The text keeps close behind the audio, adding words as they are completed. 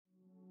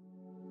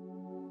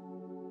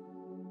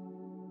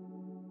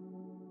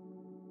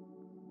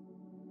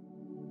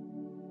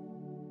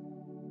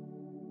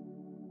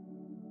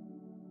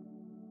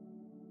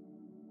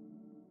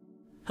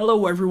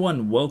Hello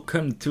everyone,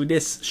 welcome to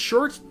this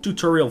short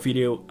tutorial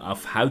video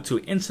of how to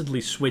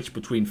instantly switch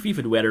between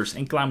Vivid Weathers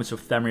and Climates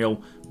of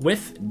Tamriel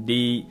with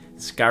the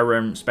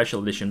Skyrim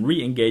Special Edition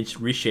Re-engaged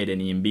Reshade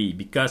and ENB,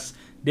 because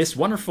this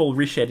wonderful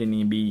Reshade and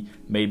ENB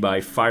made by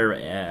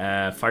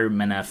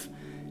Firemanaf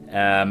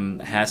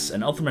has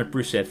an ultimate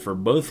preset for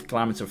both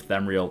Climates of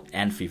Tamriel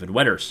and Vivid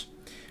Weathers.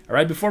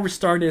 Alright, before we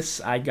start this,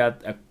 I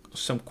got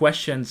some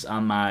questions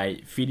on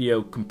my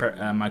video,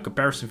 my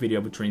comparison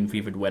video between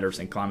Vivid Weathers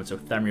and Climates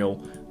of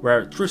Tamriel,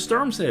 where True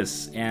Storms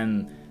is.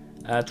 And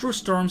True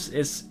Storms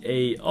is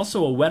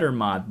also a weather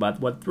mod,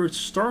 but what True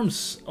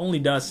Storms only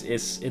does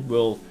is it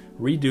will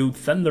redo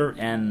thunder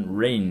and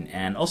rain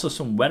and also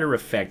some weather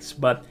effects,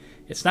 but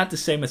it's not the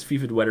same as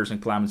Vivid Weathers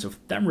and Climates of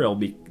Tamriel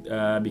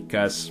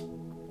because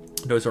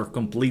those are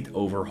complete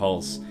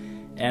overhauls.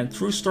 And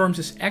True Storms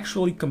is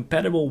actually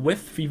compatible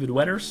with Vivid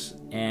Weathers,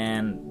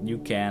 and you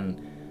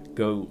can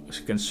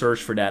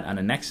search for that on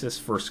the Nexus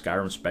for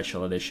Skyrim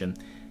Special Edition.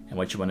 And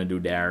what you want to do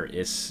there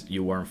is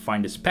you want to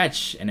find this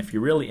patch, and if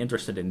you're really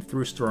interested in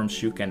True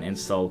Storms, you can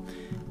install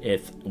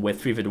it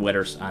with Vivid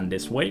Weathers on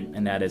this way,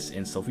 and that is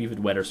install Vivid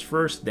Weathers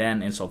first,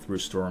 then install True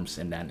Storms,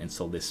 and then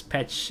install this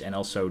patch, and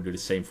also do the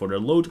same for the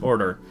load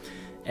order.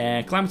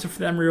 And Climates of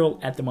Tamriel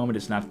at the moment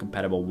is not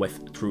compatible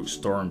with True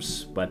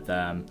Storms, but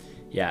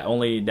yeah,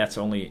 that's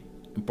only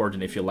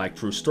important if you like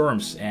True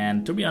Storms.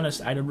 And to be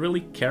honest, I don't really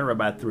care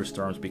about True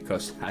Storms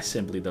because I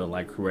simply don't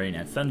like rain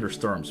and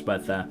thunderstorms.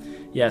 But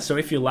yeah, so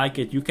if you like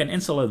it, you can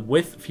install it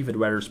with Vivid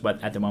Weathers,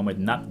 but at the moment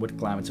not with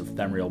Climates of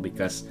Tamriel,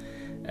 because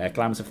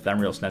Climates of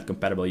Tamriel is not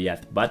compatible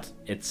yet, but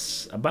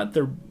it's about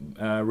to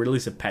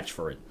release a patch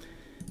for it.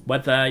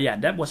 But yeah,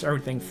 that was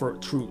everything for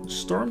True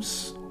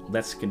Storms.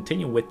 Let's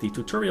continue with the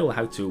tutorial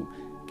how to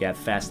get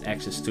fast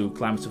access to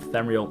Climates of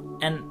Tamriel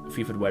and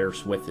Vivid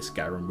Weathers with the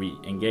Skyrim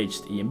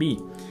Re-engaged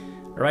ENB.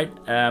 Alright,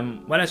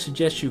 what I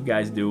suggest you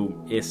guys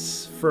do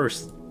is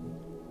first,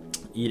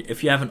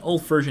 if you have an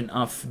old version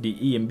of the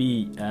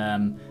ENB,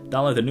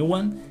 download a new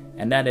one,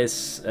 and that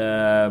is,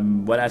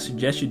 what I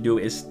suggest you do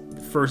is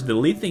first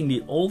deleting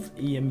the old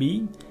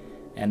ENB,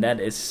 and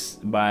that is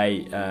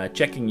by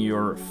checking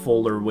your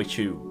folder, which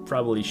you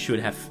probably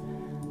should have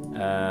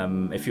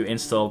if you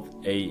installed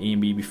a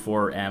ENB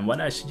before. And what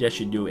I suggest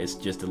you do is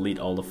just delete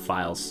all the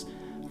files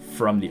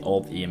from the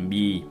old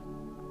ENB.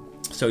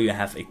 So you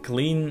have a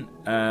clean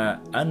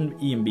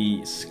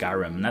un-ENB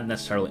Skyrim, not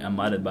necessarily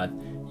unmodded, but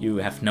you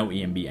have no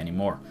ENB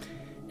anymore.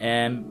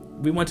 And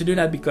we want to do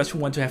that because we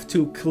want to have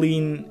two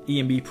clean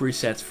ENB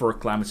presets for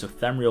Climates of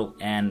Tamriel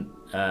and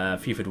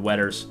Vivid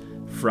Weathers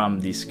from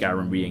the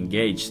Skyrim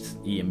Re-engaged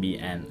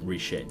ENB and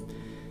Reshade.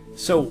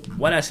 So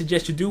what I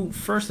suggest you do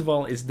first of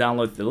all is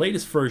download the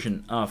latest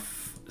version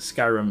of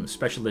Skyrim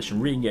Special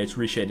Edition Re-engaged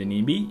Reshade and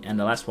ENB, and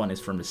the last one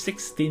is from the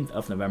 16th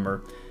of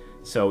November.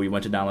 So you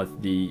want to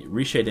download the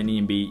Reshade and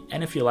ENB,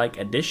 and if you like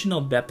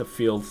additional depth of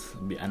field,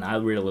 and I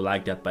really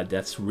like that, but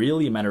that's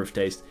really a matter of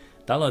taste,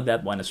 download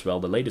that one as well.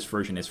 The latest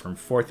version is from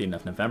 14th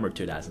of November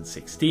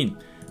 2016.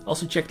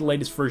 Also check the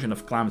latest version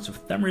of Climates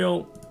of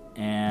Tamriel,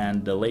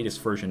 and the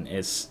latest version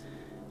is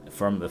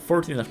from the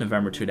 14th of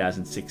November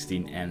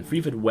 2016, and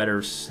Vivid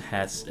Weathers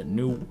has a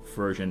new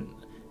version.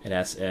 It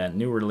has a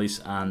new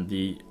release on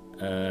the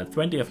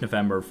 20th of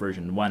November,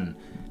 version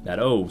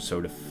 1.0,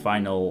 so the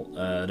final,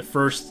 the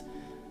first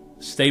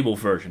stable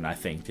version, I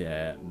think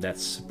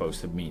that's supposed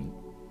to mean.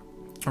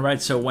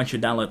 Alright, so once you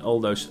download all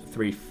those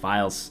three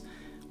files,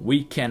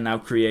 we can now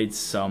create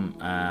some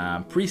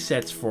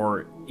presets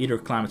for either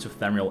Climates of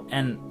Tamriel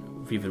and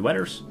Vivid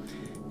Weathers.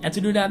 And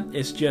to do that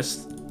is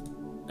just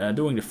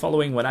doing the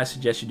following. What I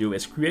suggest you do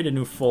is create a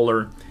new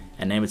folder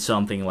and name it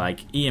something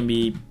like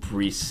ENB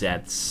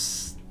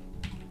Presets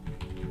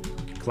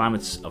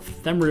Climates of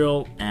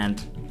Tamriel and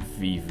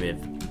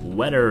Vivid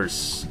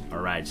Weathers.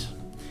 Alright.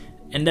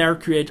 And there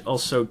create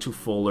also two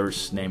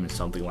folders, name it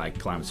something like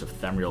Climates of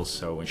Tamriel,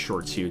 so in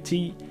short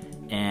COT,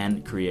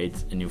 and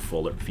create a new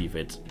folder,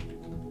 Vivid,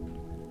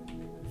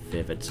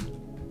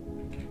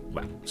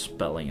 well,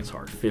 spelling is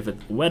hard,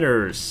 Vivid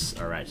Weathers.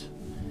 Alright.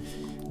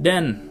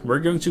 Then we're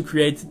going to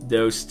create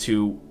those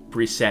two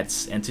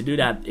presets, and to do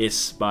that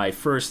is by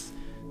first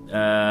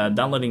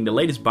downloading the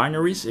latest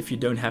binaries if you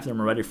don't have them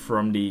already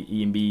from the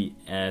ENB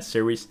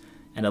series.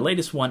 And the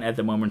latest one at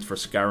the moment for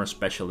Skyrim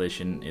Special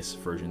Edition is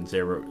version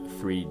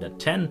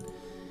 03.10.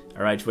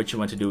 Alright, what you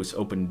want to do is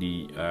open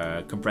the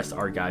compressed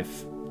archive.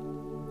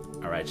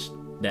 Alright,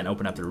 then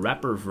open up the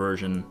wrapper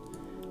version.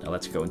 Now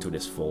let's go into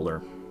this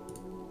folder.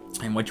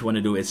 And what you want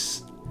to do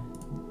is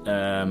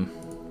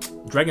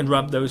drag and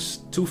drop those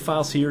two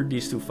files here,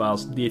 these two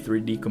files,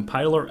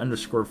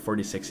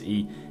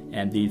 d3dcompiler_46e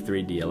and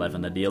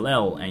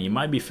d3d11.dll. And you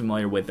might be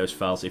familiar with those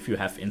files if you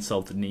have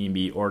installed an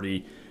ENB or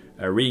the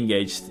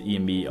Re-engaged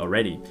ENB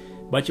already,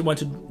 but you want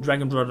to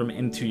drag and drop them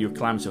into your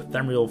Climates of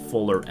Tamriel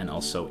folder and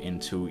also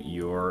into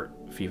your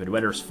Vivid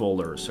Weathers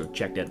folder. So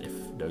check that if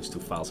those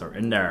two files are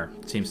in there.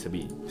 It seems to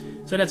be.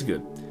 So that's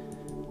good.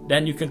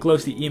 Then you can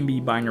close the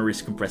ENB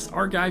binaries compressed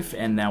archive,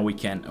 and now we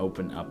can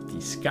open up the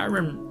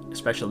Skyrim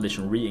Special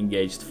Edition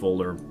Re-engaged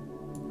folder.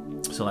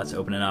 So let's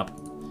open it up.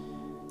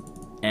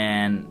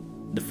 And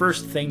the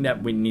first thing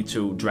that we need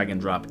to drag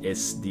and drop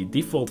is the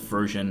default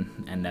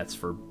version, and that's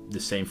for the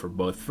same for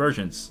both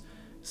versions.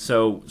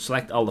 So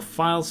select all the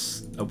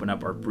files, open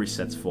up our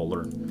presets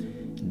folder,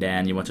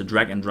 then you want to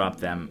drag and drop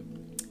them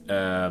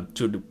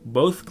to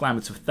both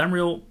Climates of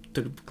Tamriel,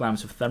 to the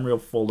Climates of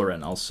Tamriel folder,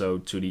 and also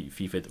to the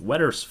Vivid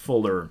Weathers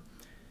folder.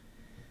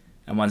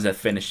 And once that's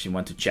finished, you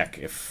want to check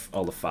if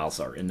all the files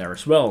are in there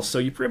as well. So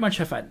you pretty much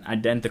have an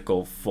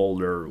identical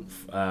folder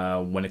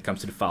when it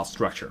comes to the file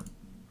structure.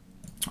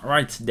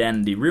 Alright,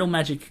 then the real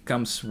magic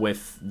comes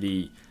with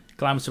the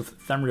Climates of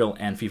Tamriel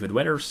and Vivid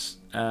Weathers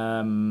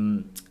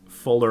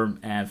folder.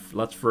 And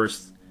let's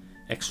first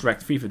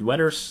extract Vivid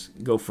Weathers,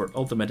 go for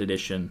Ultimate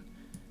Edition,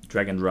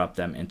 drag and drop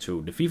them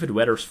into the Vivid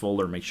Weathers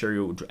folder. Make sure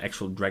you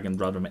actually drag and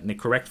drop them in the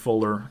correct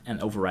folder and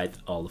overwrite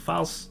all the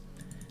files.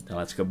 Then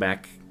let's go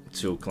back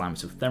to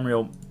Climates of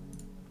Tamriel,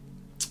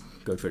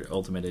 go for the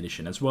Ultimate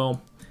Edition as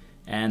well,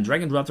 and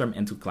drag and drop them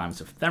into Climates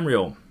of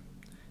Tamriel,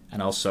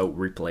 and also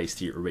replace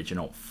the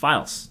original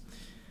files.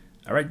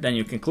 Alright, then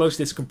you can close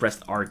this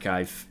compressed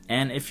archive,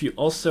 and if you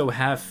also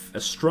have a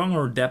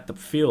stronger depth of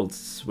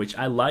fields, which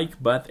I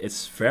like, but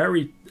it's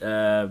very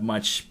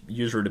much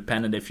user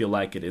dependent if you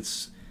like it,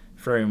 it's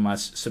very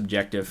much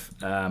subjective,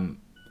 then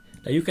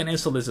you can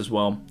install this as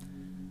well.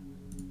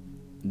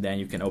 Then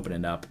you can open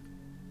it up,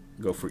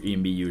 go for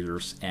ENB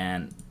users,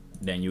 and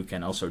then you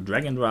can also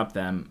drag and drop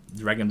them,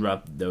 drag and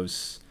drop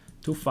those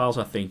two files,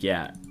 I think,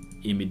 yeah,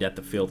 ENB depth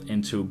of field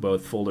into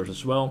both folders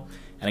as well.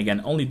 And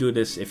again, only do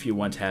this if you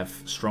want to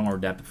have stronger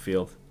depth of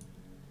field.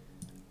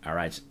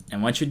 Alright,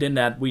 and once you did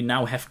that, we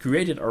now have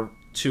created our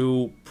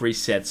two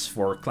presets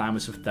for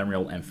Climates of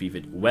Tamriel and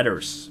Vivid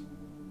Weathers.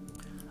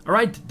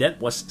 Alright,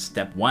 that was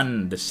step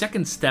 1. The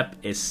second step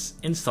is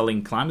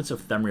installing Climates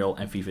of Tamriel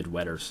and Vivid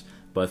Weathers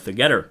both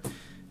together.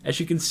 As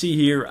you can see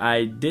here,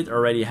 I did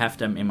already have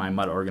them in my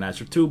mod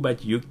organizer too,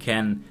 but you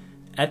can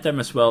add them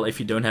as well if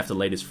you don't have the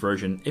latest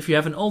version. If you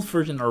have an old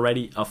version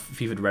already of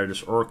Vivid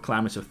Weathers or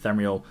Climates of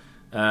Tamriel,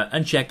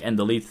 uncheck and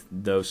delete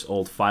those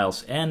old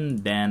files, and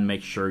then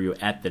make sure you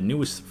add the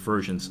newest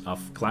versions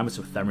of Climates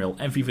of Tamriel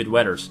and Vivid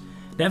Weathers.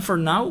 Then for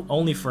now,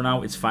 only for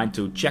now, it's fine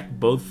to check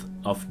both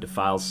of the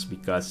files,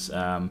 because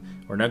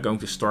we're not going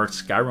to start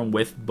Skyrim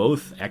with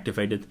both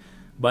activated.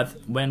 But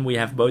when we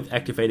have both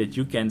activated,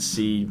 you can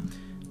see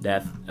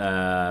that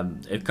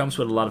it comes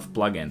with a lot of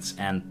plugins,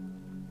 and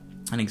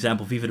an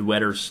example, Vivid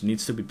Weathers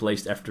needs to be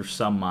placed after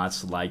some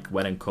mods like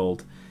Wet and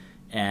Cold,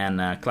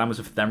 and Climates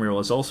of Tamriel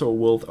is also a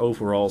world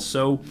overall,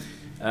 so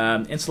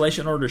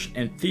installation orders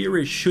in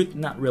theory should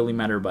not really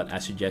matter, but I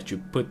suggest you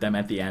put them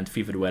at the end,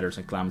 Vivid Weathers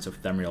and Climates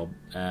of Tamriel,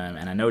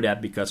 and I know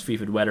that because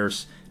Vivid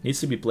Weathers needs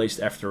to be placed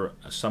after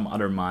some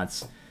other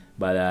mods.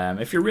 But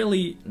if you're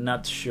really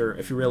not sure,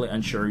 if you're really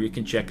unsure, you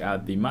can check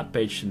out the mod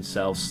page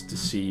themselves to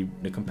see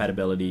the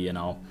compatibility and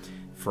all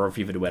for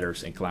Vivid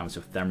Weathers and Climates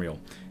of Tamriel.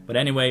 But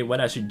anyway,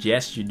 what I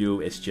suggest you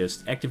do is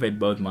just activate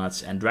both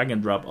mods and drag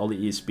and drop all the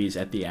ESPs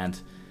at the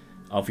end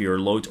of your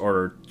load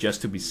order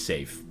just to be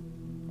safe.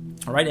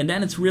 Alright, and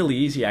then it's really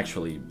easy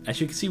actually.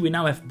 As you can see, we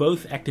now have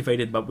both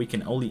activated, but we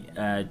can only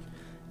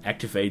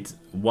activate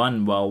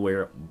one while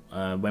we're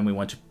when we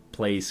want to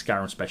play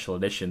Skyrim Special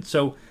Edition.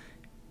 So,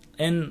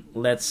 and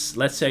let's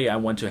say I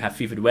want to have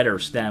Vivid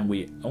Weathers, then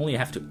we only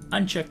have to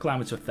uncheck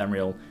Climates of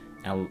Tamriel,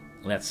 and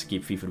let's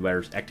keep Vivid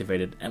Weathers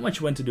activated. And what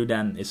you want to do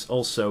then is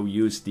also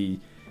use the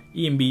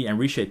ENB and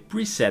Reshade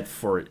preset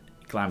for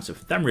Climates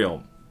of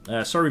Tamriel.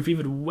 Sorry,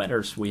 Vivid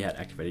Weathers we had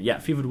activated. Yeah,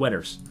 Vivid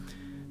Weathers.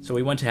 So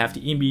we want to have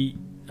the ENB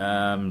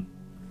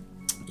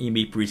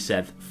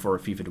preset for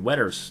Vivid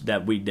Weathers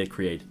that we did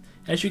create.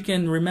 As you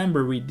can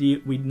remember, we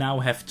now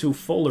have two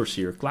folders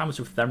here, Climates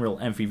of Tamriel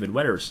and Vivid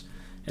Weathers.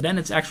 And then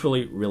it's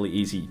actually really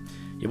easy.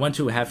 You want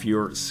to have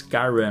your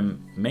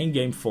Skyrim main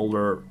game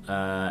folder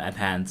at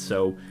hand,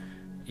 so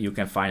you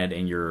can find it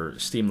in your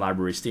Steam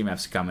library, Steam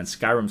Apps Commons,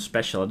 Skyrim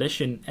Special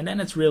Edition, and then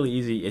it's really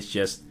easy. It's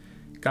just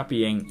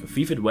copying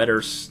Vivid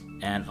Weathers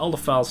and all the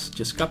files,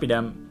 just copy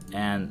them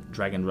and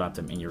drag and drop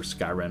them in your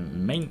Skyrim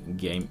main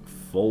game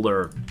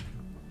folder.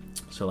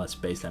 So let's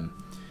paste them.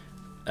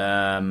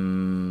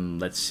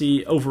 Let's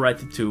see, overwrite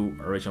the two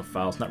original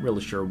files. Not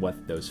really sure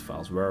what those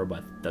files were,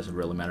 but doesn't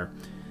really matter.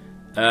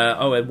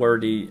 Oh, it were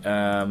the,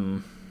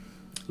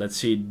 let's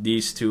see,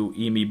 these two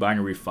ENB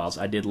binary files.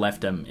 I did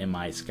left them in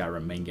my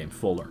Skyrim main game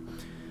folder.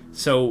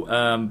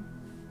 So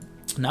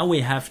now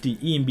we have the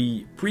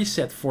ENB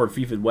preset for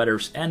Vivid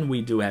Weathers, and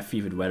we do have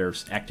Vivid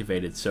Weathers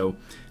activated. So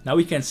now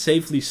we can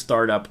safely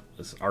start up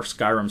our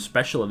Skyrim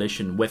Special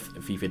Edition with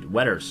Vivid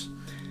Weathers.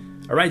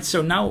 Alright,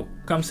 so now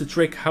comes the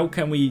trick. How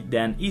can we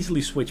then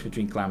easily switch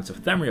between Climates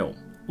of Tamriel?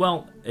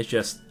 Well, it's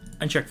just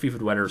uncheck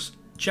Vivid Weathers,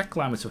 check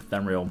Climates of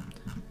Tamriel.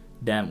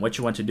 Then what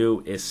you want to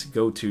do is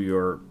go to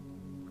your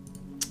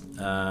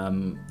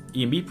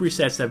ENB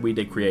presets that we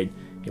did create.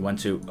 You want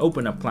to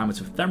open up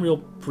Climates of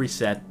Tamriel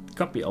preset,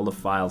 copy all the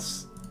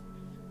files,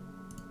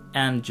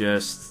 and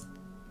just,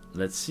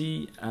 let's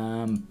see,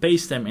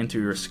 paste them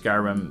into your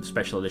Skyrim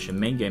Special Edition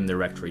main game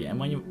directory. And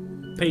when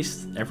you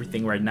paste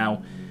everything right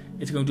now,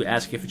 it's going to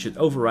ask if it should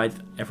overwrite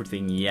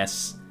everything,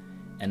 yes.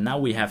 And now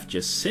we have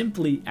just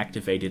simply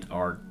activated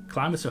our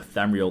Climates of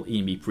Tamriel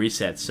ENB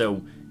preset.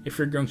 So if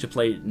you're going to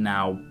play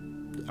now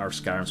our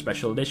Skyrim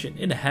Special Edition,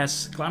 it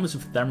has Climates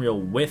of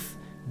Tamriel with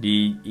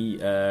the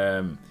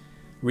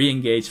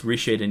Re-engaged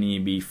Reshade and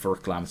ENB for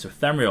Climates of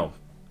Tamriel.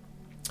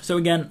 So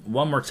again,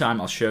 one more time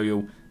I'll show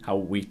you how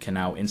we can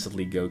now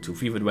instantly go to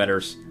Vivid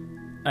Weathers,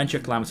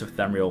 uncheck Climates of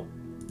Tamriel,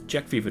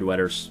 check Vivid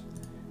Weathers,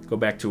 go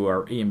back to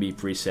our ENB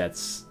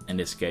presets. In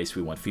this case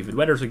we want Vivid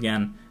Weathers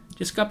again.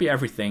 Just copy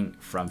everything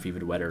from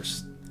Vivid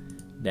Weathers,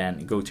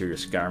 then go to your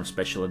Skyrim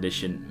Special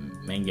Edition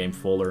main game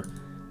folder,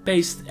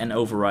 paste and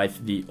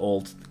overwrite the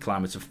old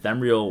Climates of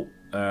Tamriel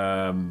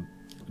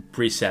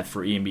preset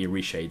for ENB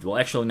Reshade. Well,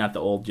 actually not the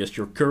old, just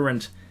your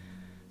current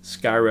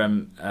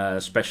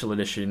Skyrim Special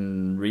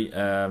Edition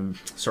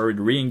the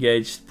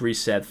Re-engaged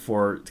preset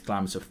for the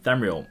Climates of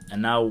Tamriel.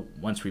 And now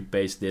once we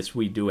paste this,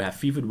 we do have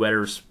Vivid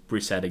Weathers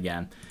preset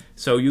again.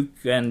 So you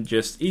can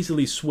just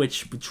easily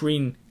switch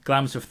between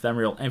Climates of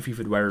Tamriel and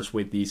Vivid Weathers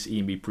with these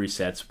ENB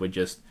presets with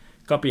just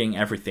copying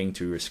everything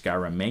to your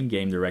Skyrim main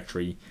game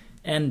directory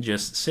and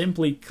just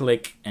simply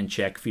click and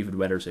check Vivid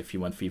Weathers if you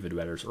want Vivid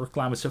Weathers, or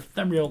Climates of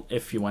Tamriel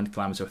if you want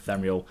Climates of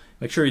Tamriel.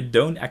 Make sure you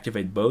don't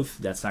activate both,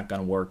 that's not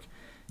gonna work.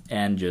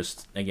 And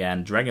just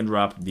again drag and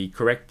drop the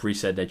correct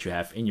preset that you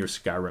have in your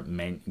Skyrim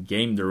main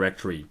game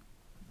directory.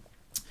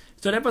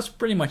 So that was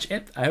pretty much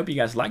it. I hope you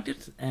guys liked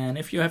it, and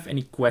if you have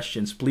any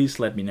questions, please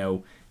let me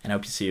know, and I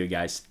hope to see you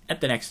guys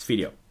at the next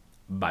video.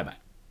 Bye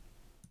bye.